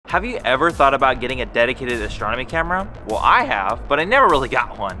Have you ever thought about getting a dedicated astronomy camera? Well, I have, but I never really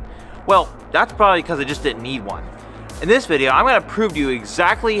got one. Well, that's probably because I just didn't need one. In this video, I'm going to prove to you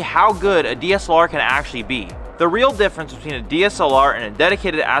exactly how good a DSLR can actually be. The real difference between a DSLR and a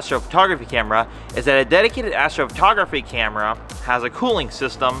dedicated astrophotography camera is that a dedicated astrophotography camera has a cooling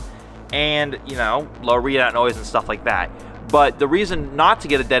system and, low readout noise and stuff like that. But the reason not to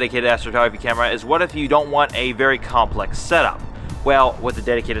get a dedicated astrophotography camera is what if you don't want a very complex setup? Well, with a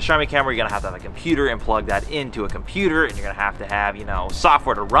dedicated astronomy camera, you're gonna have to have a computer and plug that into a computer, and you're gonna have to have,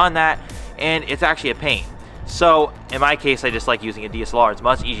 software to run that, and it's actually a pain. So, in my case, I just like using a DSLR. It's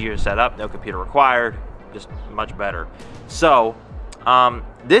much easier to set up, no computer required, just much better. So,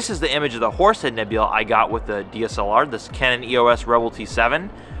 this is the image of the Horsehead Nebula I got with the DSLR, this Canon EOS Rebel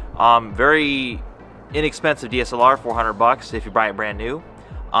T7. Very inexpensive DSLR, 400 bucks if you buy it brand new.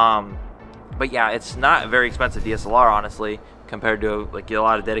 But yeah, it's not a very expensive DSLR, honestly, compared to like a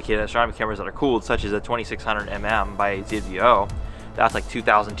lot of dedicated astronomy cameras that are cooled, such as a 2600 mm by ZZO. That's like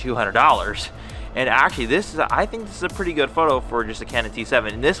 $2,200. And actually, I think this is a pretty good photo for just a Canon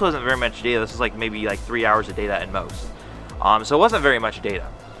T7. And this wasn't very much data. This was like maybe like 3 hours of data at most. So it wasn't very much data.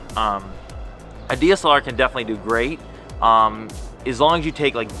 A DSLR can definitely do great. As long as you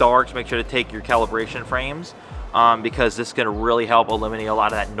take like darks, make sure to take your calibration frames, because this is going to really help eliminate a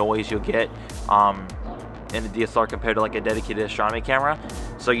lot of that noise you'll get in a DSLR compared to like a dedicated astronomy camera.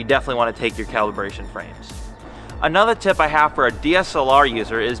 So you definitely want to take your calibration frames. Another tip I have for a DSLR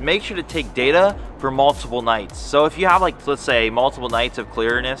user is make sure to take data for multiple nights. So if you have like, let's say, multiple nights of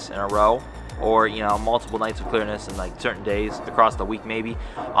clearness in a row, or multiple nights of clearness in like certain days across the week maybe,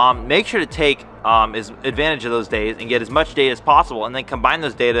 make sure to take advantage of those days and get as much data as possible, and then combine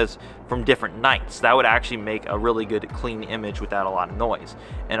those data from different nights. That would actually make a really good clean image without a lot of noise,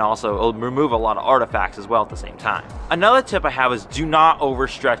 and also it'll remove a lot of artifacts as well at the same time. Another tip I have is do not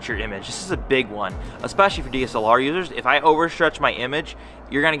overstretch your image. This is a big one, especially for DSLR users. If I overstretch my image,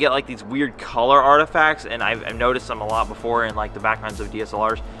 you're gonna get like these weird color artifacts, and I've noticed them a lot before in like the backgrounds of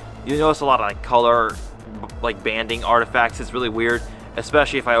DSLRs. You notice a lot of like color, like banding artifacts. It's really weird,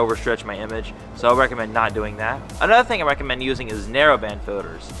 especially if I overstretch my image. So I recommend not doing that. Another thing I recommend using is narrowband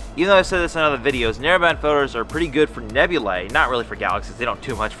filters. Even though I said this in other videos, narrowband filters are pretty good for nebulae, not really for galaxies. They don't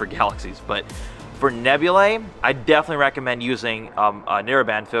do much for galaxies, but for nebulae, I definitely recommend using a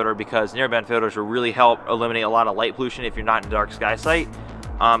narrowband filter, because narrowband filters will really help eliminate a lot of light pollution if you're not in a dark sky site.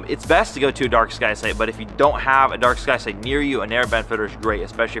 It's best to go to a dark sky site, but if you don't have a dark sky site near you, a narrowband filter is great,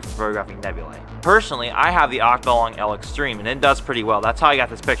 especially for photographing nebulae. Personally, I have the Octalong L Extreme, and it does pretty well. That's how I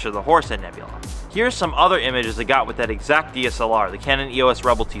got this picture of the Horsehead Nebula. Here's some other images I got with that exact DSLR, the Canon EOS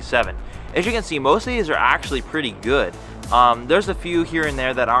Rebel T7. As you can see, most of these are actually pretty good. There's a few here and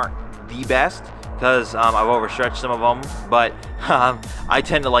there that aren't the best, because I've overstretched some of them, but I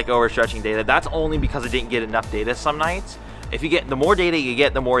tend to like overstretching data. That's only because I didn't get enough data some nights. If you get, the more data you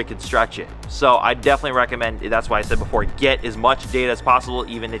get, the more you can stretch it. So I definitely recommend, that's why I said before, get as much data as possible,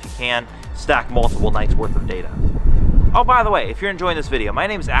 even if you can, stack multiple nights worth of data. Oh, by the way, if you're enjoying this video, my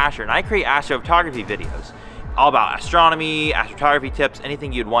name is Asher, and I create astrophotography videos. All about astronomy, astrophotography tips,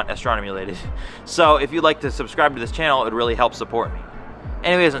 anything you'd want astronomy related. So if you'd like to subscribe to this channel, it would really help support me.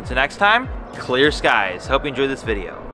 Anyways, until next time, clear skies. Hope you enjoyed this video.